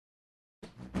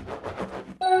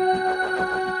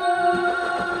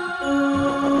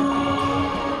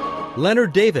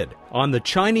Leonard David on the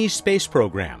Chinese space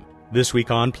program. This week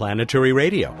on Planetary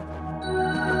Radio.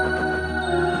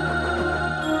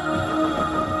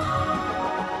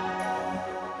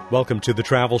 Welcome to the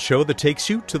travel show that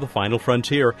takes you to the final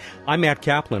frontier. I'm Matt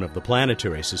Kaplan of the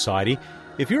Planetary Society.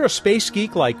 If you're a space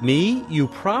geek like me, you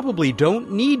probably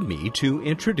don't need me to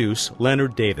introduce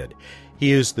Leonard David.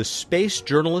 He is the space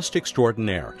journalist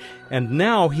extraordinaire, and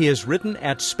now he has written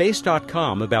at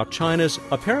space.com about China's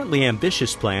apparently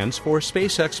ambitious plans for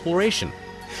space exploration.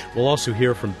 We'll also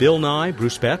hear from Bill Nye,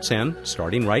 Bruce Betts, and,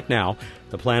 starting right now,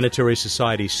 the Planetary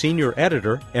Society's senior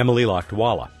editor, Emily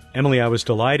Lakdawalla. Emily, I was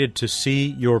delighted to see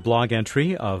your blog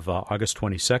entry of August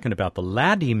 22nd about the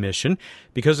Laddey mission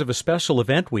because of a special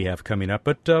event we have coming up.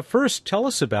 But first, tell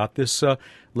us about this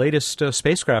latest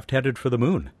spacecraft headed for the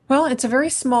moon. Well, it's a very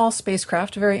small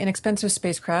spacecraft, a very inexpensive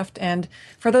spacecraft. And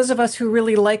for those of us who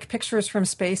really like pictures from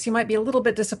space, you might be a little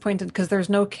bit disappointed because there's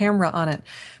no camera on it.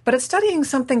 But it's studying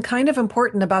something kind of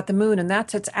important about the moon, and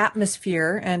that's its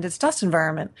atmosphere and its dust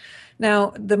environment.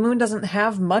 Now, the moon doesn't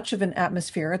have much of an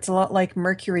atmosphere. It's a lot like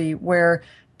Mercury, where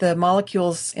the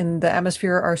molecules in the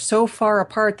atmosphere are so far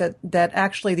apart that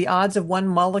actually the odds of one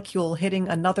molecule hitting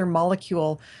another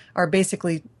molecule are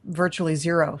basically virtually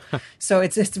zero. So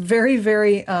it's very,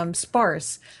 very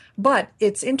sparse. But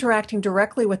it's interacting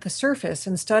directly with the surface,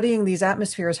 and studying these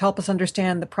atmospheres help us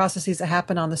understand the processes that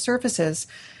happen on the surfaces.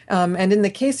 And in the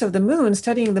case of the moon,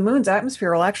 studying the moon's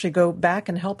atmosphere will actually go back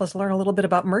and help us learn a little bit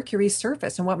about Mercury's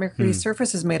surface and what Mercury's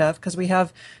surface is made of, because we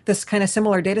have this kind of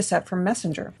similar data set from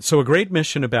MESSENGER. So a great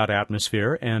mission about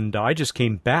atmosphere, and I just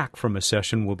came back from a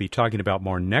session we'll be talking about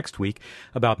more next week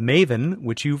about MAVEN,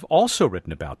 which you've also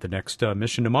written about, the next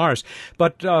mission to Mars.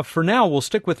 But for now, we'll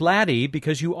stick with Laddey,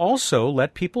 because you also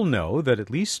let people know that at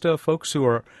least folks who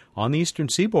are on the eastern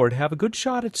seaboard have a good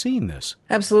shot at seeing this.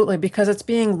 Absolutely, because it's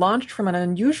being launched from an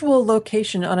unusual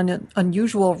location on an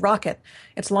unusual rocket.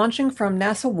 It's launching from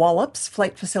NASA Wallops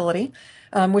Flight Facility,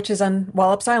 which is on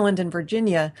Wallops Island in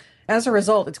Virginia. As a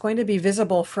result, it's going to be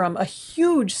visible from a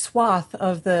huge swath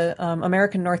of the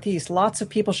American Northeast. Lots of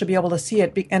people should be able to see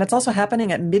it, and it's also happening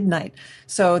at midnight,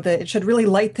 so that it should really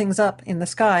light things up in the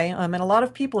sky. And a lot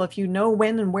of people, if you know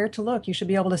when and where to look, you should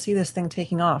be able to see this thing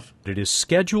taking off. It is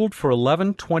scheduled for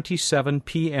 11:27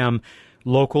 p.m.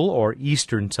 local or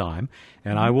Eastern time,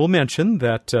 and I will mention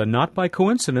that not by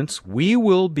coincidence, we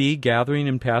will be gathering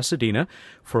in Pasadena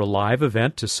for a live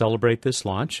event to celebrate this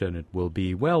launch, and it will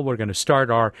be, well, we're going to start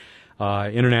our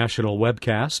international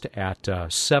webcast at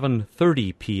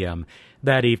 7:30 p.m.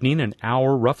 that evening,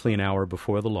 roughly an hour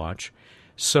before the launch.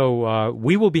 So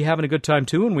we will be having a good time,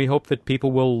 too, and we hope that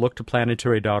people will look to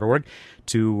planetary.org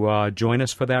to join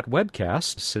us for that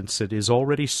webcast, since it is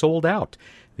already sold out,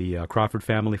 the Crawford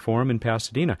Family Forum in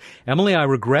Pasadena. Emily, I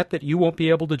regret that you won't be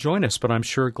able to join us, but I'm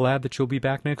sure glad that you'll be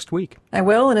back next week. I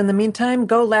will, and in the meantime,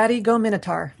 go Laddey, go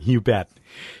Minotaur. You bet.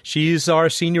 She's our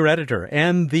senior editor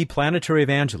and the planetary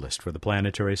evangelist for the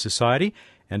Planetary Society,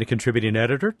 and a contributing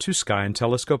editor to Sky and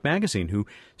Telescope magazine, who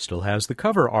still has the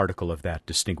cover article of that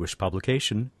distinguished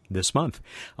publication this month.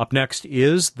 Up next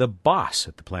is the boss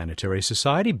at the Planetary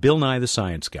Society, Bill Nye the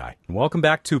Science Guy. Welcome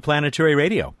back to Planetary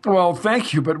Radio. Well,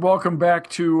 thank you, but welcome back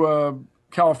to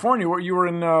California, where you were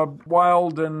in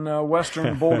wild and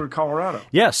western Boulder, Colorado.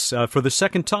 Yes, for the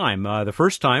second time. The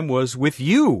first time was with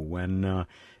you, when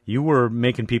you were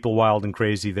making people wild and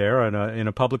crazy there in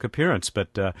a public appearance.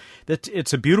 But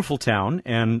it's a beautiful town,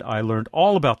 and I learned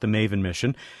all about the MAVEN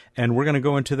mission, and we're going to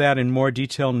go into that in more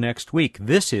detail next week.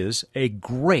 This is a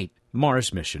great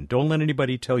Mars mission. Don't let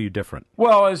anybody tell you different.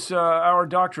 Well, as our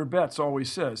Dr. Betts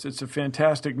always says, it's a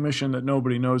fantastic mission that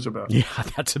nobody knows about. Yeah,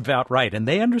 that's about right. And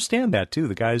they understand that, too,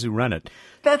 the guys who run it.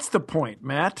 That's the point,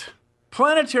 Matt.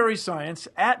 Planetary science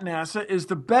at NASA is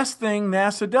the best thing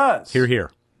NASA does. Hear,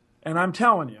 hear. And I'm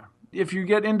telling you, if you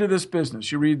get into this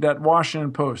business, you read that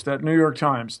Washington Post, that New York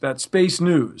Times, that Space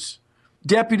News,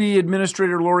 Deputy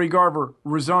Administrator Lori Garver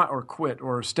resigned or quit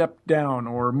or stepped down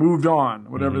or moved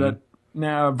on, whatever that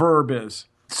verb is.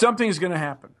 Something's going to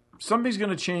happen. Something's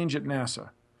going to change at NASA.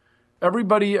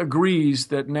 Everybody agrees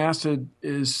that NASA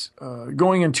is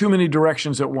going in too many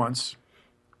directions at once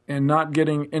and not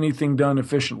getting anything done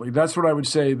efficiently. That's what I would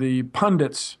say the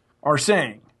pundits are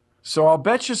saying. So I'll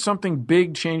bet you something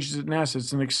big changes at NASA.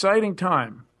 It's an exciting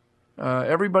time.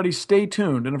 Everybody stay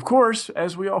tuned. And of course,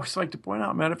 as we always like to point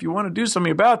out, man, if you want to do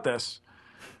something about this,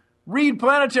 read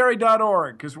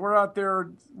planetary.org, because we're out there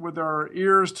with our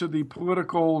ears to the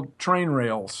political train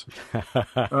rails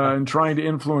and trying to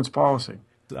influence policy.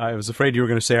 I was afraid you were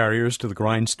going to say our ears to the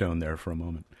grindstone there for a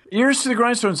moment. Ears to the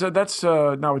grindstone, that's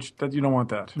not what you don't want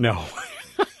that. No.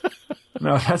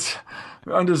 No, that's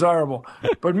undesirable.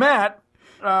 But Matt,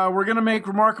 We're going to make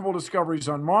remarkable discoveries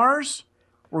on Mars.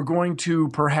 We're going to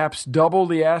perhaps double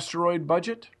the asteroid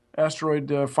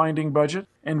finding budget.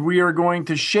 And we are going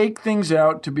to shake things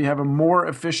out to have a more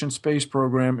efficient space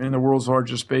program in the world's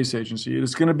largest space agency.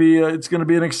 It's going to be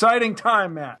an exciting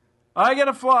time, Matt. I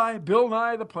gotta fly. Bill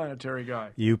Nye, the planetary guy.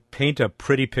 You paint a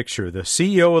pretty picture. The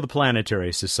CEO of the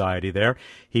Planetary Society there.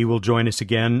 He will join us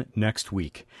again next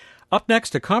week. Up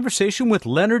next, a conversation with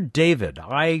Leonard David.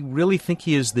 I really think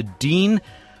he is the dean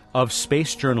of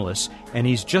space journalists, and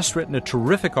he's just written a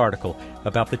terrific article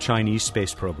about the Chinese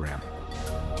space program.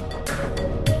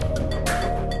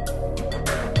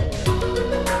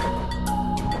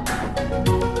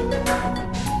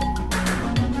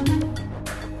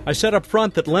 I said up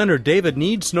front that Leonard David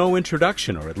needs no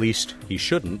introduction, or at least he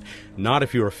shouldn't, not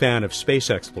if you're a fan of space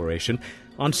exploration.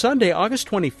 On Sunday, August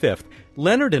 25th,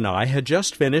 Leonard and I had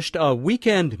just finished a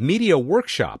weekend media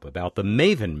workshop about the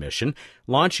MAVEN mission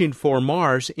launching for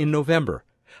Mars in November.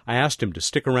 I asked him to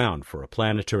stick around for a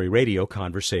Planetary Radio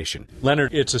conversation.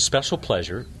 Leonard, it's a special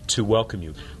pleasure to welcome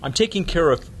you. I'm taking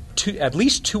care of at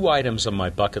least two items on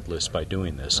my bucket list by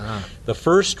doing this. The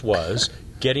first was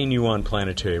getting you on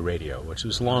Planetary Radio, which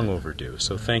was long overdue,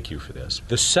 so thank you for this.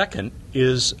 The second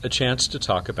is a chance to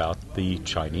talk about the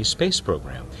Chinese space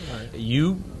program. Right.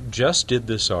 You just did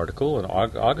this article, an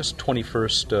August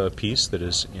 21st piece that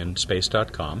is in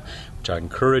space.com, which I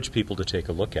encourage people to take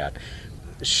a look at.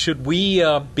 Should we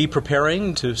be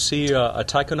preparing to see a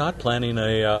taikonaut planting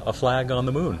a flag on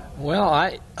the moon? Well,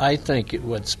 I think it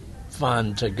was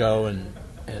fun to go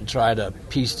and try to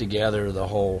piece together the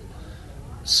whole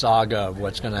saga of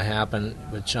what's going to happen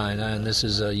with China, and this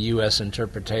is a U.S.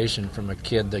 interpretation from a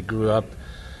kid that grew up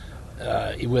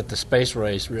with the space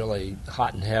race really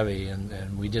hot and heavy,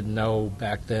 and we didn't know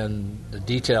back then the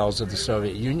details of the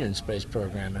Soviet Union space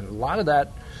program, and a lot of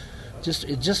that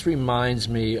just reminds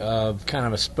me of kind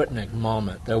of a Sputnik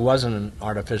moment. There wasn't an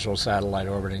artificial satellite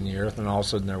orbiting the Earth, and all of a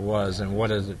sudden there was, and what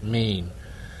does it mean?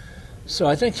 So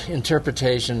I think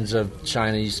interpretations of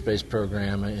Chinese space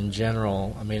program in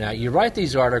general, I mean, you write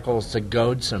these articles to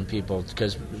goad some people,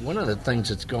 because one of the things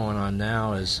that's going on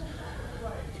now is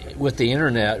with the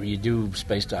internet, you do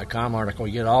space.com article,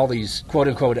 you get all these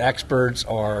quote-unquote experts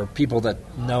or people that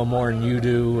know more than you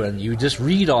do, and you just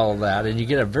read all of that, and you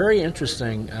get a very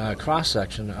interesting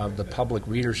cross-section of the public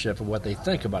readership of what they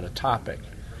think about a topic.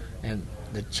 And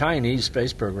the Chinese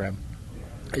space program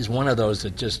is one of those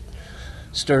that just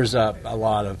stirs up a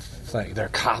lot of things. They're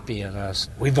copying us.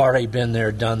 We've already been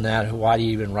there, done that. Why do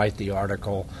you even write the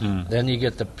article? Then you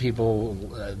get the people,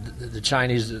 the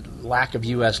Chinese lack of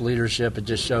U.S. leadership. It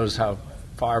just shows how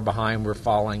far behind we're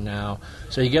falling now.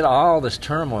 So you get all this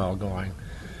turmoil going.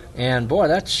 And, boy,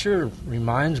 that sure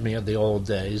reminds me of the old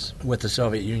days with the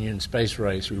Soviet Union space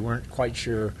race. We weren't quite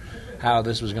sure how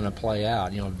this was going to play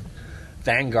out. You know,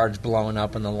 Vanguard's blowing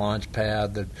up in the launch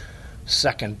pad. The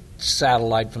second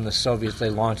satellite from the Soviets,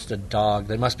 they launched a dog.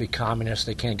 They must be communists.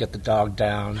 They can't get the dog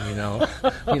down,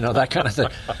 that kind of thing.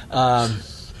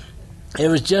 It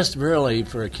was just really,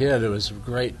 for a kid, it was a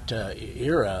great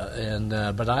era. And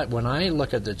when I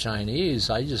look at the Chinese,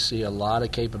 I just see a lot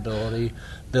of capability,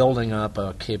 building up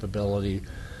a capability.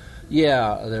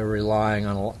 Yeah, they're relying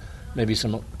on maybe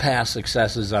some past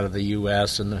successes out of the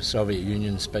U.S. and the Soviet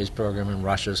Union space program and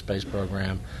Russia's space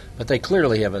program, but they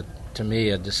clearly have to me,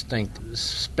 a distinct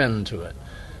spin to it.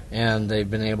 And they've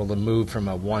been able to move from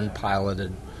a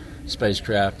one-piloted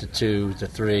spacecraft to 2 to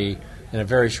 3 in a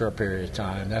very short period of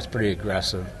time. That's pretty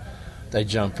aggressive. They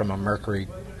jumped from a Mercury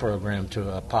program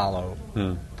to an Apollo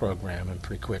program in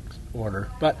pretty quick order.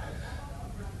 But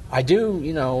I do,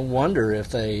 wonder if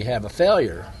they have a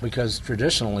failure, because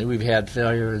traditionally we've had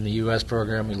failure in the U.S.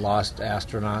 program. We lost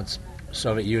astronauts.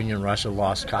 Soviet Union, Russia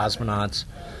lost cosmonauts.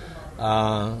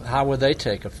 How would they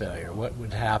take a failure? What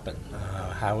would happen?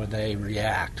 How would they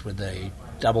react? Would they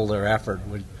double their effort?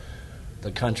 Would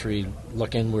the country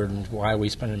look inward and why are we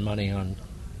spending money on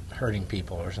hurting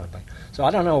people or something? So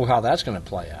I don't know how that's going to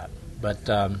play out. But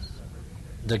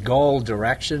the goal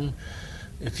direction,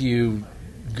 if you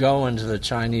go into the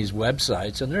Chinese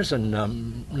websites, and there's a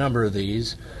number of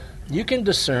these, you can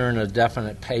discern a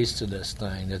definite pace to this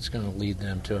thing that's going to lead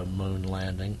them to a moon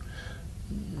landing.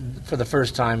 For the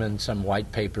first time in some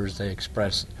white papers, they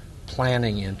expressed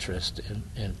planning interest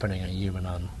in putting a human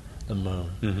on the moon.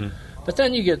 Mm-hmm. But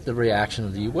then you get the reaction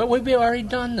of well, we've already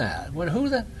done that.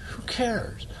 Who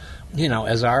cares?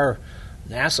 As our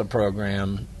NASA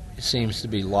program seems to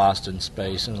be lost in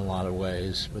space in a lot of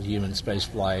ways, with human space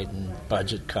flight and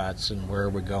budget cuts and where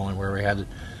we're going, where we're headed.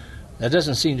 That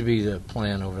doesn't seem to be the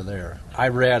plan over there. I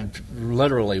read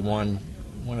literally one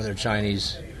of their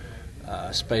Chinese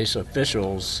space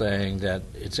officials saying that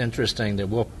it's interesting that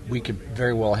we could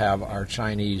very well have our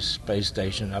Chinese space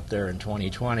station up there in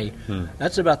 2020.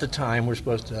 That's about the time we're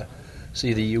supposed to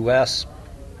see the U.S.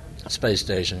 space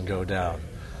station go down.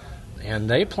 And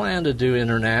they plan to do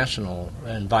international,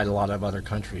 invite a lot of other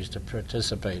countries to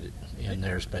participate in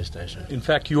their space station. In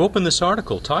fact, you opened this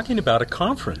article talking about a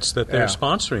conference that they're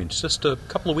sponsoring just a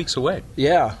couple of weeks away.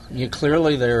 Yeah,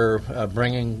 clearly they're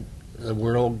bringing the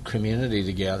world community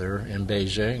together in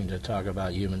Beijing to talk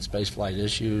about human spaceflight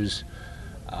issues.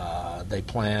 They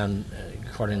plan,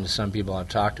 according to some people I've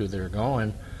talked to, they're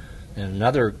going, and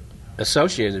another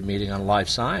associated meeting on life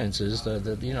sciences. They're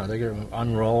going to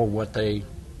unroll what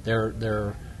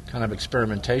their kind of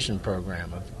experimentation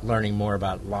program of learning more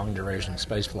about long-duration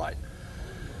spaceflight.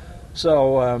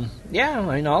 So,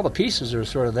 all the pieces are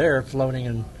sort of there, floating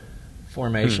in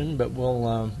formation, but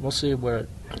we'll see where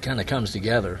it kind of comes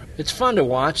together. It's fun to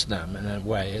watch them in a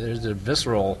way. There's a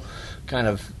visceral kind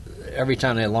of, every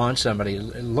time they launch somebody,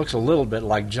 it looks a little bit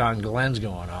like John Glenn's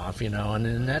going off,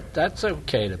 and that's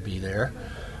okay to be there.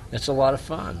 It's a lot of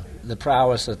fun. The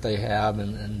prowess that they have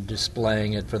in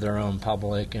displaying it for their own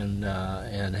public and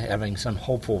having some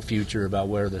hopeful future about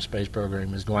where the space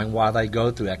program is going while they go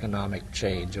through economic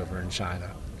change over in China.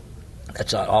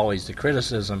 That's always the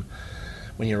criticism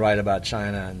when you write about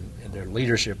China and their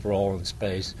leadership role in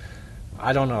space.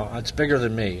 I don't know. It's bigger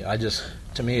than me.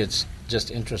 To me, it's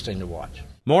just interesting to watch.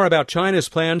 More about China's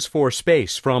plans for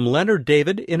space from Leonard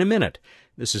David in a minute.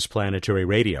 This is Planetary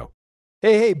Radio.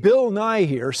 Hey, Bill Nye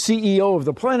here, CEO of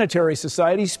the Planetary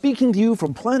Society, speaking to you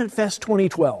from Planet Fest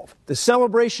 2012, the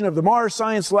celebration of the Mars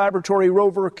Science Laboratory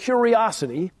rover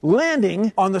Curiosity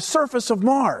landing on the surface of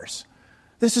Mars.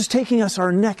 This is taking us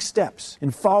our next steps in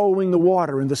following the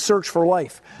water in the search for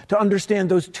life to understand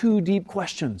those two deep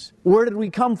questions. Where did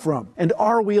we come from? And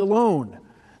are we alone?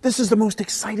 This is the most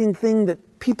exciting thing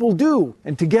that people do.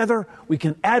 And together we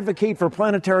can advocate for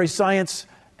planetary science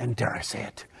and, dare I say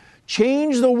it,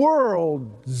 change the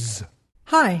world.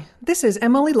 Hi, this is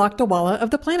Emily Lakdawala of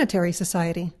the Planetary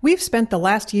Society. We've spent the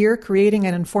last year creating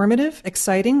an informative,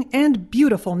 exciting, and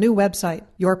beautiful new website.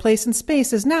 Your Place in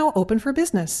Space is now open for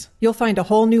business. You'll find a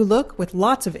whole new look with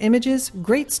lots of images,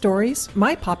 great stories,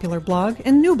 my popular blog,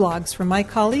 and new blogs from my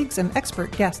colleagues and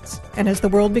expert guests. And as the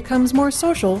world becomes more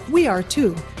social, we are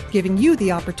too, giving you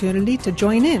the opportunity to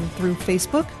join in through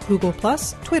Facebook, Google+,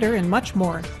 Twitter, and much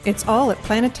more. It's all at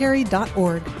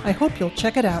planetary.org. I hope you'll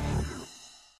check it out.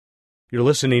 You're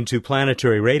listening to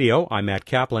Planetary Radio. I'm Matt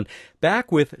Kaplan,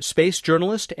 back with space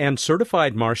journalist and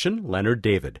certified Martian Leonard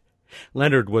David.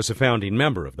 Leonard was a founding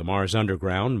member of the Mars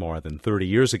Underground more than 30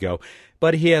 years ago,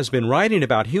 but he has been writing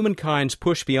about humankind's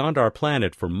push beyond our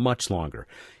planet for much longer.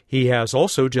 He has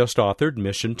also just authored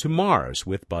Mission to Mars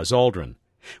with Buzz Aldrin.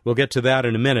 We'll get to that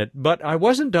in a minute, but I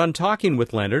wasn't done talking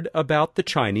with Leonard about the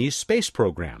Chinese space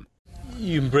program.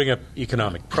 You bring up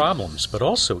economic problems, but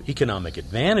also economic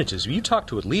advantages. You talked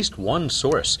to at least one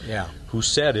source who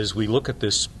said, as we look at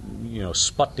this,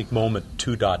 Sputnik moment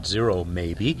 2.0,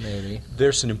 maybe,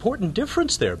 there's an important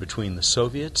difference there between the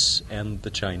Soviets and the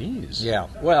Chinese. Yeah,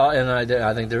 well, and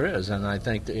I think there is, and I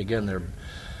think, again,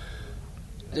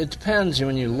 it depends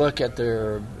when you look at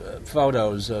their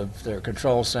photos of their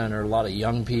control center, a lot of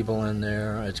young people in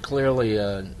there. It's clearly,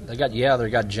 they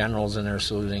got generals in there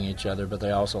saluting each other, but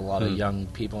they also a lot of young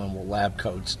people in lab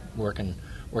coats working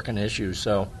issues.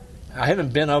 So I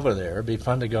haven't been over there. It'd be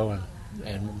fun to go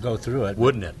and go through it.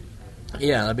 Wouldn't it?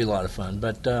 Yeah, that'd be a lot of fun.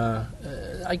 But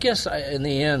I guess in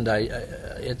the end,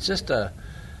 it's just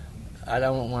I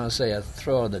don't want to say a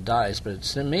throw of the dice, but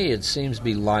to me it seems to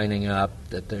be lining up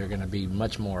that they're going to be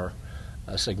much more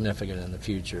significant in the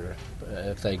future.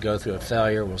 If they go through a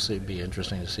failure, it'll be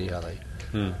interesting to see how they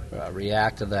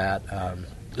react to that.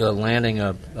 Landing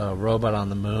a robot on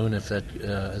the moon, if that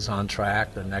is on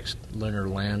track, the next lunar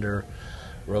lander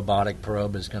robotic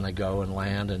probe is going to go and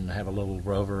land and have a little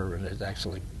rover, and it's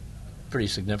actually pretty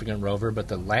significant rover, but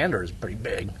the lander is pretty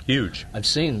big. Huge. I've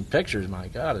seen pictures, my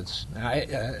God.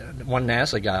 One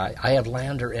NASA guy, I have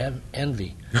lander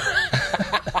envy.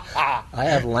 I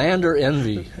have lander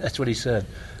envy. That's what he said.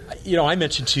 I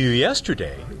mentioned to you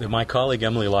yesterday that my colleague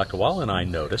Emily Lakdawala and I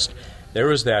noticed there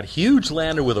was that huge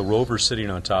lander with a rover sitting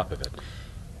on top of it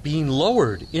being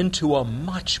lowered into a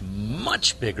much,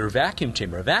 much bigger vacuum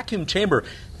chamber. A vacuum chamber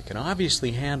that can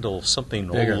obviously handle something,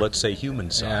 let's say,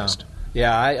 human-sized.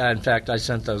 Yeah, in fact, I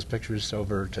sent those pictures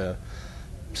over to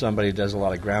somebody who does a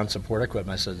lot of ground support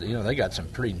equipment. I said, they got some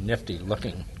pretty nifty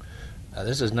looking.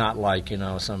 This is not like,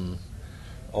 some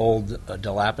old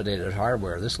dilapidated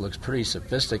hardware. This looks pretty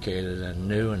sophisticated and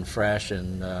new and fresh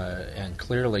and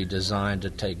clearly designed to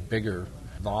take bigger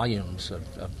volumes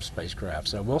of spacecraft.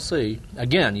 So we'll see.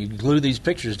 Again, you glue these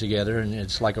pictures together, and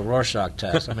it's like a Rorschach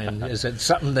test. I mean, is it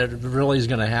something that really is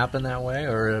going to happen that way,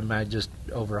 or am I just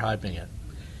overhyping it?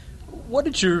 What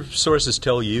did your sources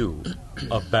tell you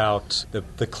about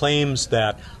the claims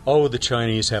that, the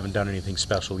Chinese haven't done anything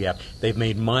special yet? They've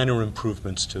made minor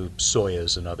improvements to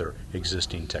Soyuz and other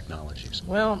existing technologies.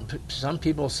 Well, some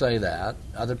people say that.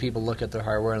 Other people look at their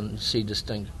hardware and see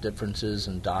distinct differences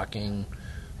in docking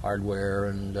hardware.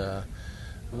 And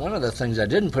one of the things I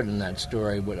didn't put in that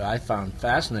story, what I found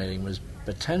fascinating, was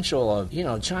potential of,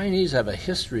 Chinese have a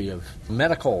history of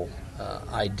medical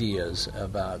ideas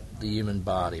about the human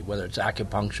body, whether it's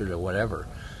acupuncture or whatever,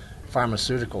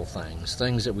 pharmaceutical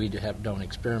things that we don't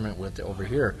experiment with over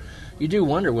here. You do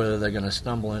wonder whether they're going to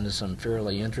stumble into some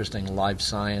fairly interesting life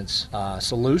science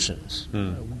solutions,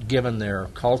 given their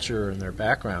culture and their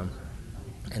background.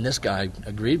 And this guy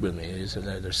agreed with me. He said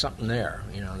there's something there.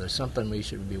 There's something we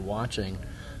should be watching.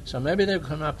 So maybe they've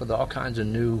come up with all kinds of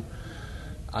new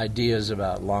ideas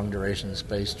about long-duration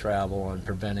space travel and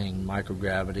preventing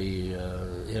microgravity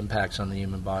impacts on the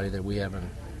human body that we haven't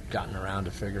gotten around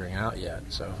to figuring out yet.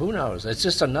 So who knows? It's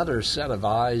just another set of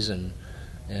eyes and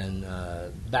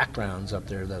backgrounds up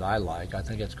there that I like. I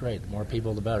think it's great. The more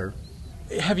people, the better.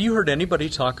 Have you heard anybody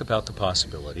talk about the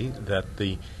possibility that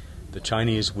the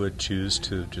Chinese would choose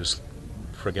to just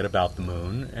forget about the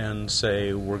moon and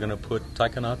say, we're going to put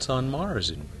taikonauts on Mars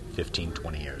in 15,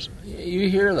 20 years? You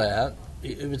hear that.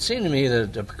 It would seem to me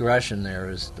that the progression there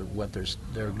is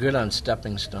they're good on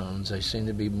stepping stones. They seem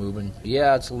to be moving.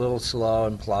 Yeah, it's a little slow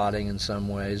and plodding in some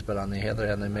ways, but on the other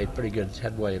hand, they made pretty good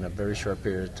headway in a very short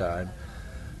period of time.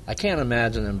 I can't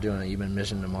imagine them doing a human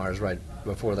mission to Mars right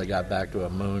before they got back to a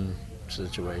moon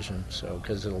situation,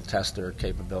 because it'll test their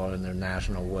capability and their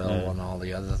national will and all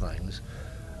the other things,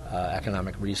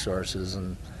 economic resources,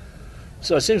 and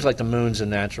so it seems like the moon's a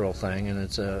natural thing, and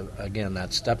it's again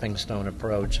that stepping stone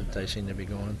approach that they seem to be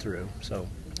going through. So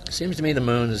it seems to me the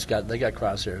moon they got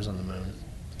crosshairs on the moon.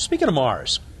 Speaking of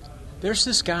Mars, there's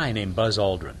this guy named Buzz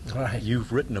Aldrin. Right.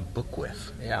 You've written a book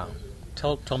with. Yeah.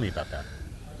 Tell me about that.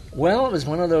 Well, it was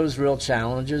one of those real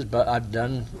challenges, but I've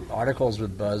done articles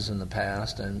with Buzz in the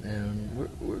past, and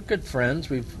we're good friends.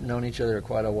 We've known each other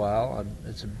quite a while.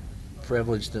 It's a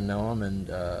privilege to know him,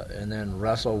 and then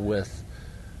wrestle with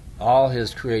all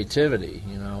his creativity.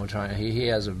 He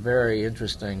has a very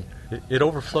interesting. It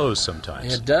overflows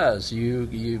sometimes. It does.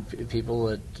 You people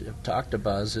that have talked to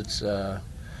Buzz, it's. I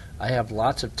have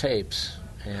lots of tapes,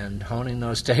 and honing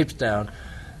those tapes down.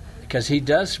 Because he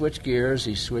does switch gears,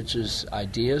 he switches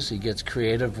ideas, he gets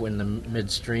creative in the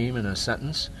midstream in a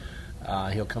sentence.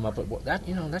 He'll come up with that.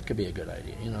 That could be a good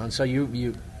idea. And so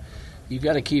you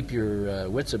got to keep your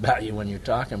wits about you when you're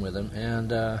talking with him.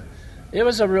 And it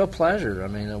was a real pleasure. I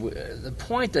mean, the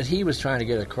point that he was trying to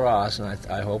get across, and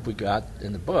I hope we got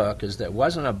in the book, is that it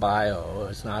wasn't a bio.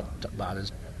 It's not about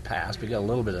his past. We got a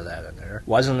little bit of that in there. It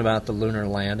wasn't about the lunar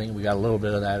landing. We got a little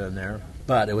bit of that in there.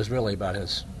 But it was really about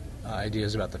his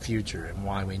ideas about the future and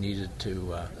why we needed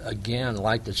to, again,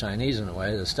 like the Chinese in a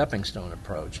way, the stepping stone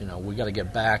approach. We got to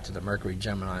get back to the Mercury,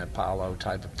 Gemini, Apollo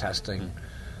type of testing,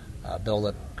 build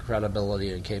up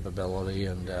credibility and capability.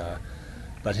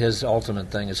 But his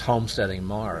ultimate thing is homesteading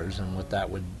Mars and what that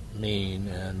would mean.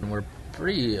 And we're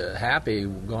pretty happy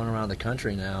going around the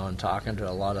country now and talking to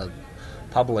a lot of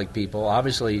public people.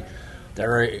 Obviously,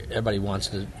 everybody wants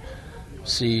to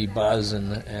see Buzz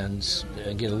and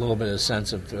get a little bit of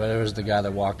sense of there's the guy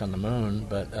that walked on the moon,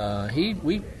 but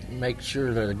we make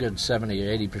sure that a good 70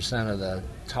 or 80% of the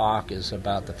talk is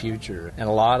about the future and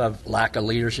a lot of lack of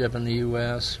leadership in the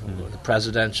U.S., the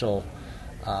presidential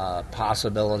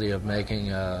possibility of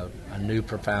making a new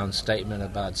profound statement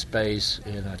about space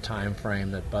in a time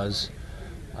frame that Buzz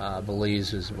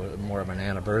believes is more of an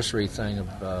anniversary thing of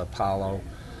Apollo.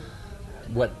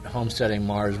 What homesteading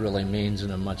Mars really means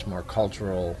in a much more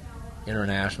cultural,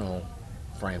 international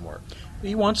framework.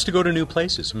 He wants to go to new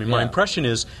places. I mean, my impression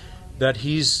is that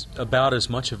he's about as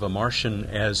much of a Martian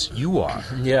as you are.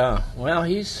 Yeah, well,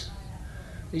 he's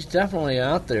definitely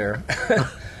out there.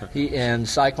 And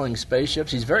cycling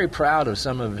spaceships. He's very proud of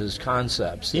some of his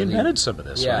concepts. He invented some of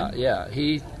this, right? Yeah.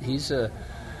 He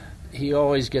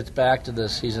always gets back to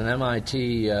this. He's an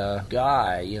MIT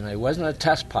guy. He wasn't a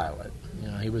test pilot.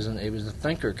 He was a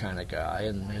thinker kind of guy,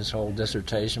 and his whole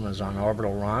dissertation was on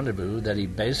orbital rendezvous that he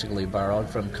basically borrowed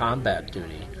from combat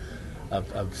duty,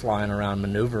 of flying around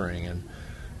maneuvering and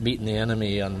meeting the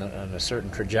enemy on a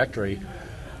certain trajectory.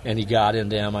 And he got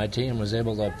into MIT and was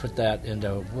able to put that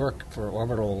into work for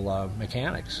orbital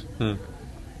mechanics.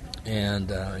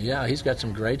 And he's got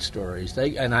some great stories.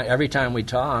 Every time we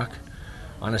talk,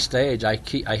 on a stage, I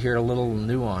hear a little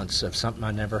nuance of something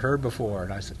I never heard before,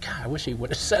 and I said, God, I wish he would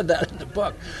have said that in the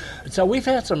book. And so we've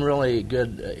had some really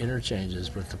good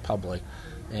interchanges with the public,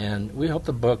 and we hope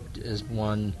the book is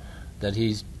one that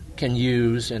he can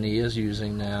use, and he is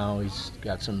using now. He's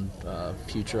got some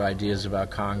future ideas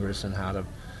about Congress and how to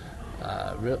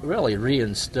really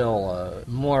reinstill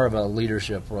more of a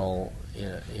leadership role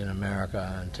in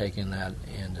America, and taking that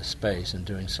into space and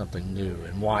doing something new.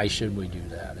 And why should we do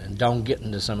that? And don't get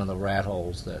into some of the rat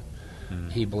holes that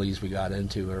he believes we got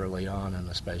into early on in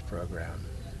the space program.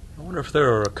 I wonder if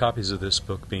there are copies of this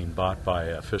book being bought by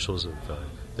officials of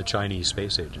the Chinese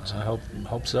Space Agency. I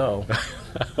hope so.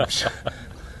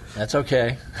 That's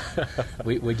okay.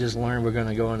 We just learned we're going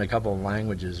to go in a couple of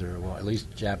languages, or at least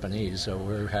Japanese, so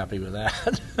we're happy with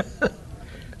that.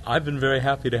 I've been very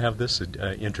happy to have this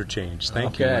interchange.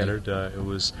 Thank you, Okay. Leonard. It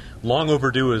was long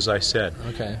overdue, as I said.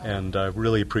 Okay. And I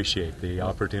really appreciate the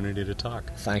opportunity to talk.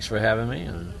 Thanks for having me,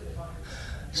 and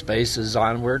space is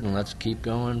onward, and let's keep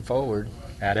going forward.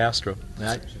 Ad Astra.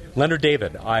 Right. Leonard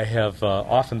David, I have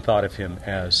often thought of him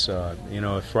as,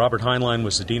 if Robert Heinlein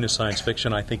was the dean of science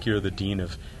fiction, I think you're the dean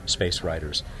of space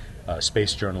writers,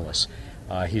 space journalists.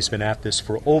 He's been at this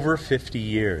for over 50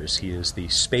 years. He is the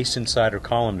Space Insider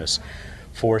columnist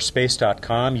for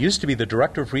Space.com, used to be the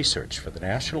director of research for the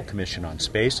National Commission on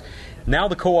Space, now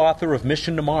the co-author of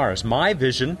Mission to Mars, My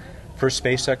Vision for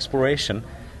Space Exploration,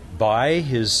 by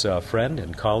his friend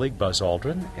and colleague Buzz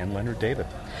Aldrin and Leonard David.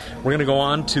 We're going to go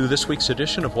on to this week's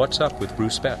edition of What's Up with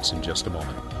Bruce Betts in just a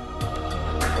moment.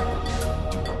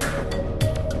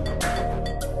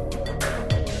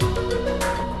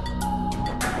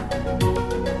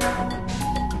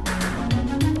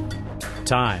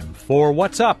 Time for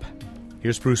What's Up.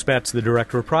 Here's Bruce Betts, the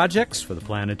Director of Projects for the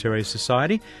Planetary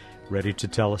Society, ready to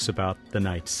tell us about the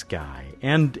night sky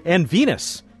and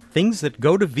Venus, things that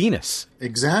go to Venus.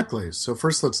 Exactly. So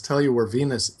first let's tell you where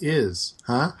Venus is,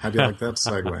 huh? How do you like that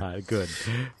segue? Good.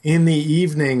 In the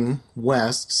evening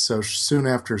west, so soon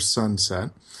after sunset,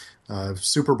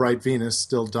 super bright Venus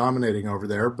still dominating over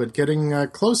there, but getting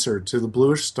closer to the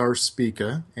bluish star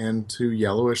Spica and to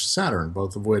yellowish Saturn,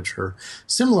 both of which are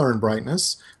similar in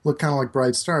brightness, look kind of like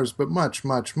bright stars, but much,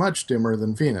 much, much dimmer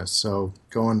than Venus. So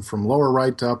going from lower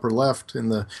right to upper left in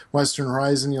the western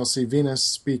horizon, you'll see Venus,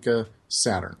 Spica,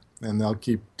 Saturn. And they'll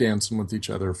keep dancing with each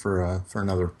other for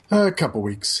another couple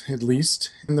weeks at least.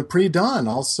 In the pre-dawn,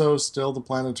 also still the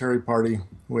planetary party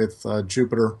with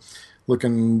Jupiter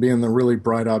being the really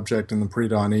bright object in the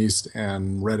pre-dawn east,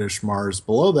 and reddish Mars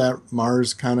below that.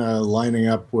 Mars kind of lining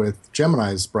up with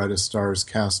Gemini's brightest stars,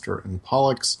 Castor and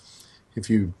Pollux, if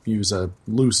you use a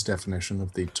loose definition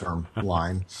of the term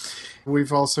line.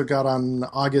 We've also got on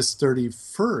August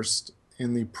 31st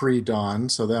in the pre-dawn,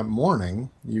 so that morning,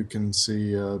 you can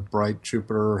see a bright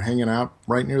Jupiter hanging out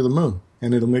right near the moon,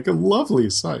 and it'll make a lovely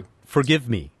sight. Forgive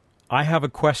me. I have a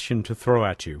question to throw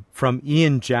at you from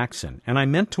Ian Jackson, and I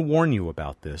meant to warn you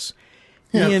about this.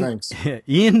 Yeah, thanks.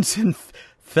 Ian's in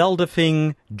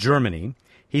Feldafing, Germany.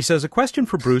 He says, a question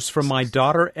for Bruce from my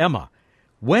daughter, Emma.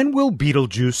 When will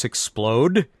Betelgeuse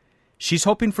explode? She's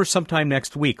hoping for sometime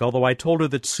next week, although I told her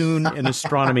that soon in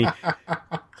astronomy,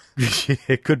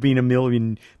 it could be in a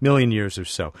million years or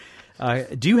so.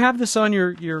 Do you have this on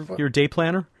your day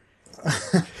planner?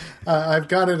 I've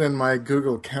got it in my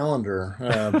Google Calendar,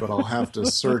 but I'll have to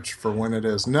search for when it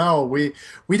is. No, we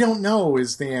don't know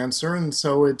is the answer, and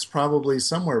so it's probably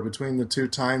somewhere between the two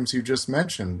times you just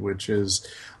mentioned, which is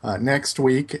next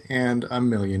week and a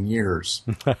million years.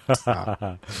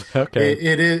 Okay.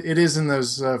 It is in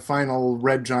those final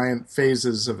red giant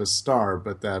phases of a star,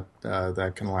 but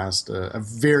that can last a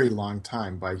very long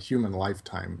time by human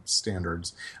lifetime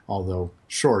standards, although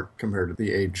short compared to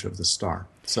the age of the star.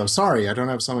 So sorry, I don't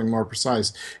have something more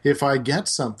precise. If I get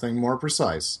something more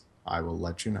precise, I will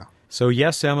let you know. So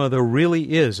yes, Emma, there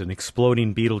really is an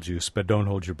exploding Betelgeuse, but don't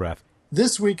hold your breath.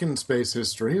 This week in space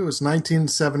history was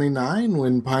 1979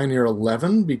 when Pioneer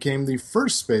 11 became the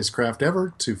first spacecraft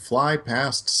ever to fly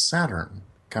past Saturn.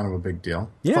 Kind of a big deal.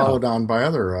 Yeah. Followed on by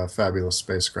other fabulous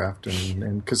spacecraft,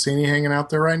 and Cassini hanging out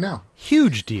there right now.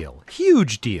 Huge deal.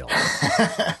 Huge deal.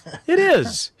 It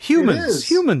is.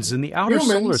 Humans in the outer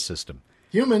solar system.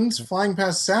 Humans flying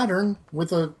past Saturn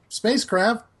with a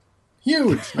spacecraft.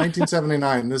 Huge.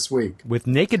 1979 this week. With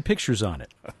naked pictures on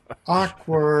it.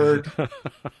 Awkward.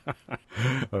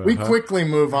 We quickly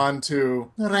move on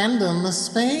to Random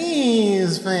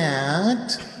Space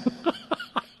Fact.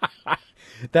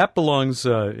 That belongs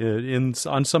on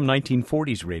some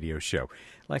 1940s radio show,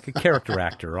 like a character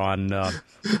actor on,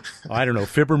 I don't know,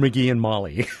 Fibber McGee and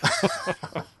Molly.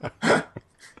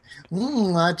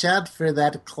 Watch out for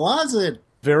that closet,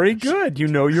 Very good. You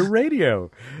know your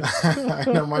radio. I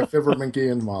know my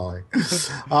Fibber-McGee and Molly.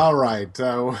 All right.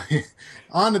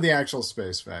 On to the actual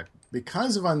space fact.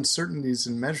 Because of uncertainties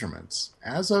in measurements,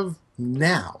 as of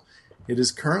now, it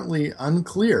is currently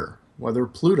unclear whether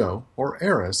Pluto or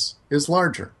Eris is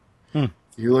larger.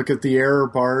 You look at the error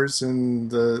bars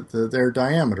and their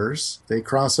diameters, they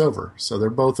cross over. So they're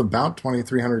both about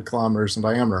 2,300 kilometers in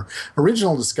diameter.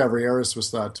 Original discovery, Eris was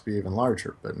thought to be even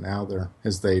larger, but now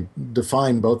as they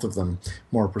define both of them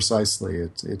more precisely,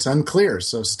 it's unclear.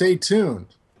 So stay tuned.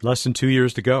 Less than 2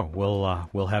 years to go.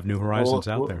 We'll have new horizons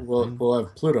out there. We'll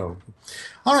have Pluto.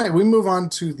 All right, we move on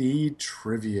to the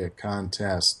trivia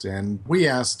contest. And we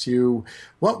asked you,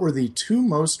 what were the 2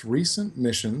 most recent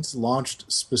missions launched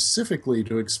specifically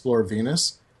to explore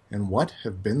Venus, and what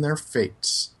have been their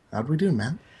fates? How'd we do,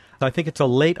 Matt? I think it's a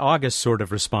late August sort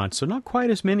of response, so not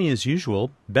quite as many as usual.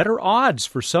 Better odds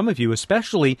for some of you,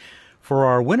 especially for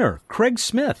our winner, Craig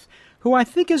Smith, who I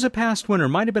think is a past winner,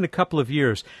 might have been a couple of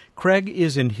years. Craig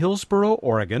is in Hillsboro,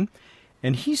 Oregon,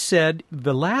 and he said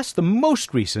the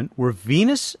most recent were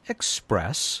Venus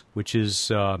Express, which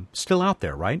is still out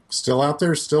there, right? Still out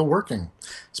there, still working.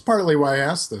 It's partly why I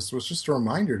asked this. It was just a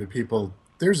reminder to people,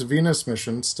 there's a Venus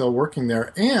mission still working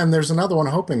there, and there's another one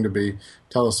hoping to be.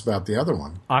 Tell us about the other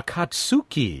one.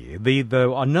 Akatsuki,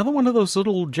 the another one of those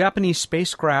little Japanese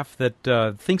spacecraft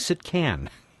that thinks it can.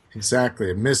 Exactly.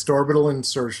 A missed orbital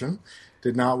insertion.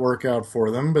 Did not work out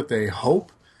for them, but they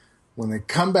hope when they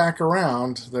come back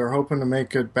around, they're hoping to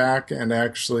make it back and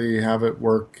actually have it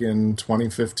work in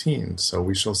 2015. So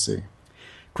we shall see.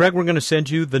 Craig, we're going to send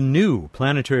you the new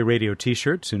Planetary Radio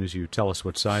T-shirt as soon as you tell us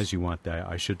what size you want,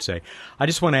 I should say. I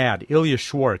just want to add, Ilya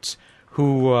Schwartz,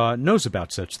 who knows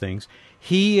about such things,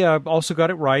 he also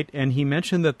got it right, and he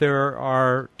mentioned that there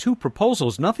are 2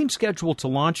 proposals, nothing scheduled to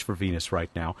launch for Venus right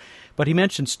now, but he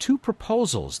mentions 2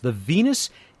 proposals, the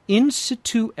Venus In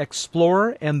Situ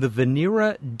Explorer and the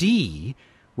Venera D,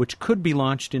 which could be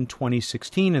launched in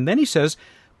 2016. And then he says,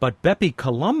 but Bepi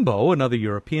Colombo, another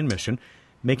European mission,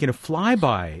 making a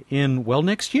flyby in,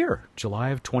 next year, July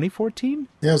of 2014?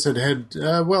 Yes,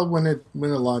 when it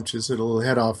launches, it'll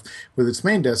head off with its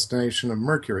main destination of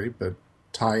Mercury, but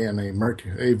tie in a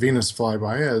Venus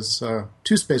flyby as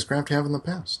 2 spacecraft have in the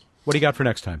past. What do you got for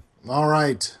next time? All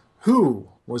right. Who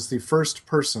was the first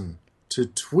person to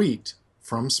tweet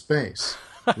from space?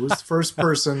 Who was the first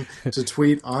person to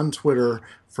tweet on Twitter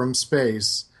from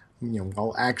space,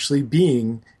 while actually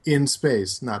being in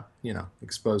space, not,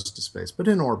 exposed to space, but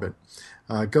in orbit?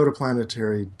 Go to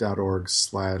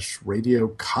planetary.org/radio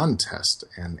contest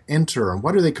and enter. And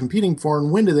what are they competing for,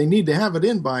 and when do they need to have it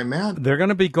in by, Matt? They're going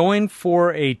to be going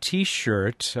for a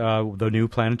T-shirt, the new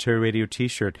Planetary Radio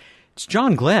T-shirt. It's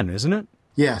John Glenn, isn't it?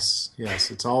 Yes.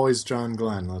 It's always John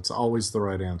Glenn. That's always the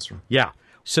right answer. Yeah.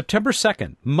 September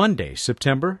 2nd, Monday,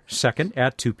 September 2nd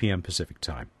at 2 p.m. Pacific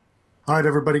time. All right,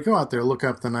 everybody, go out there, look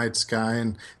up the night sky,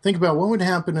 and think about what would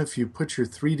happen if you put your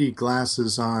 3D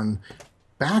glasses on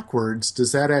backwards.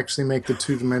 Does that actually make the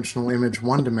 2-dimensional image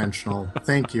 1-dimensional?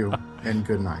 Thank you, and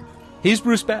good night. He's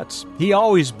Bruce Betts. He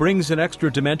always brings an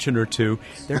extra dimension or two.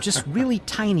 They're just really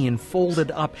tiny and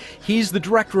folded up. He's the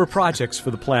director of projects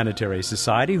for the Planetary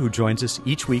Society, who joins us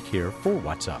each week here for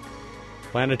What's Up.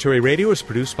 Planetary Radio is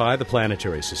produced by the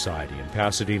Planetary Society in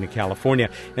Pasadena, California,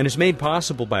 and is made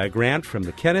possible by a grant from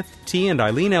the Kenneth T. and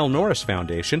Eileen L. Norris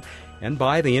Foundation and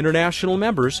by the international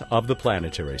members of the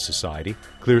Planetary Society.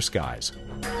 Clear skies.